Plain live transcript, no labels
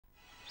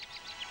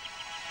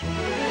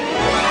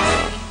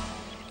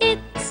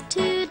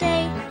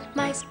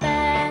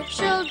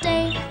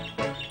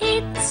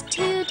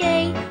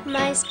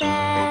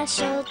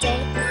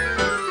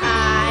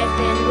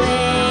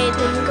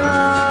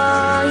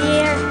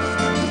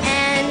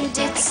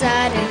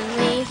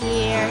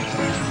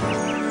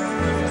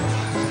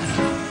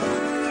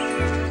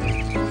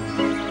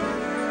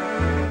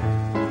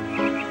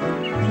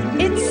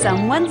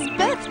someone's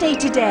birthday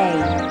today.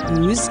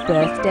 Whose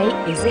birthday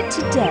is it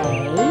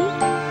today?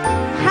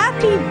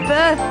 Happy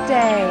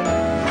birthday!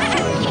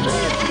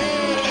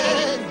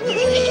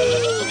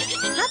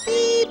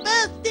 Happy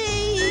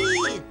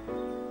birthday!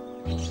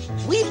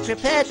 We've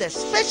prepared a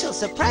special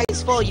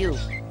surprise for you.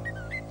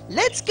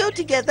 Let's go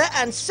together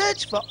and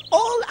search for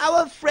all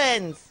our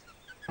friends.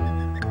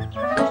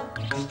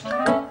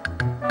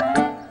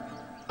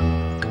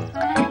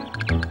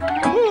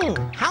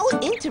 How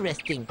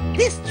interesting.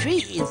 This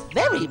tree is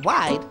very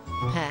wide.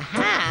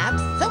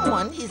 Perhaps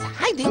someone is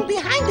hiding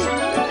behind it.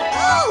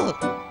 Oh!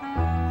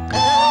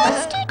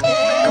 It's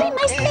today,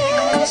 my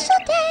special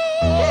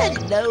day.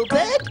 Hello,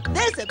 bird.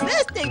 There's a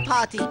birthday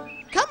party.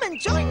 Come and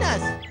join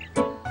us.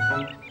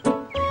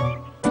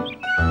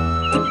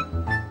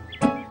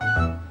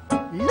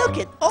 Look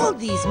at all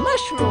these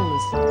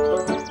mushrooms.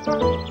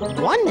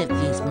 One of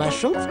these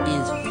mushrooms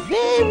is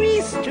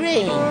very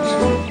strange.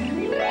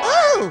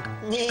 Oh!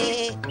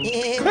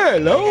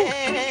 Hello!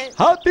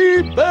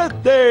 Happy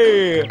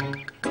birthday!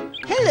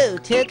 Hello,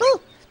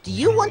 Turtle. Do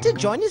you want to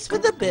join us for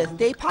the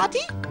birthday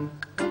party?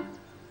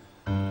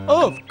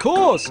 Of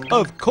course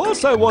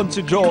I want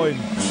to join.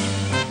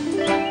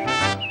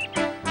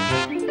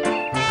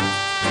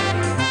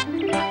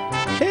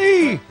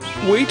 Hey,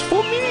 wait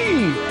for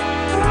me!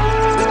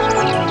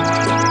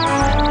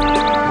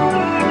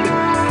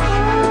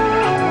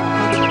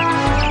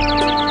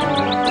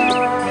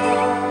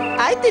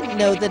 I didn't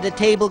know that a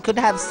table could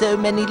have so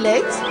many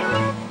legs.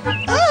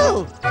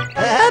 Oh!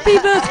 Happy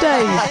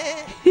birthday!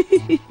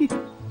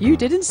 You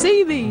didn't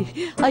see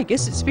me. I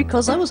guess it's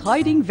because I was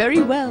hiding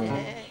very well.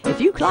 If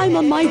you climb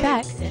on my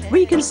back,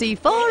 we can see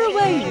far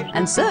away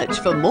and search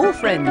for more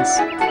friends.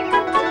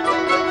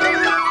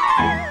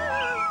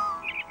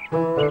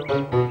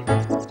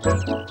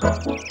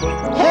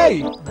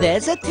 Hey,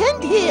 there's a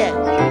tent here.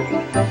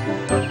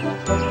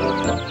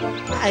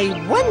 I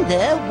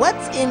wonder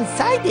what's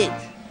inside it.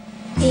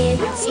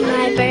 It's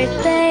my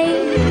birthday.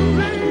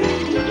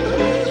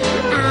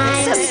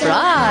 I'm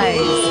Surprise!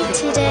 so happy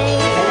today.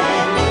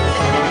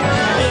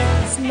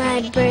 It's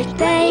my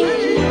birthday.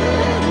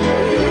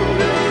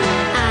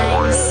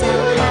 I'm so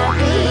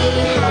happy,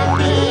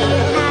 happy,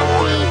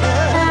 happy,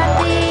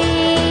 happy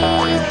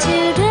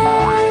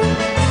today.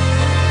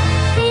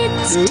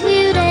 It's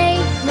today,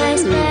 my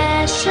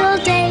special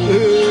day.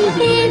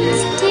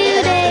 It's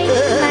today,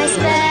 my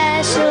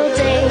special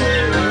day.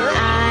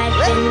 I've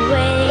been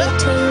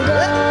waiting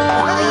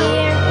all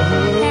year,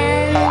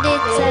 and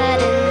it's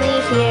suddenly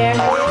here.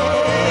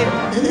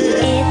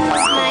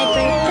 It's my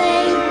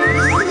birthday.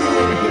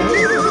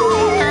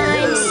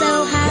 I'm so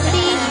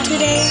happy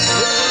today.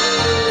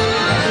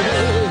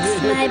 It's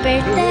my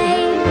birthday.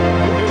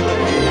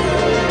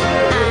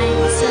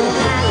 I'm so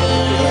happy,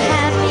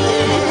 happy,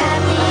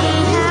 happy,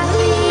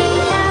 happy,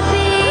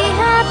 happy,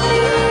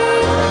 happy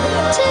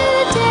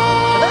today.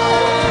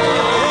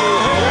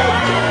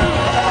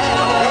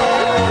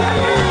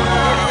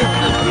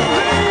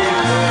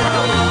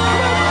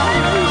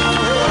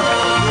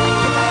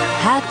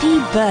 Happy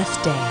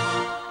birthday!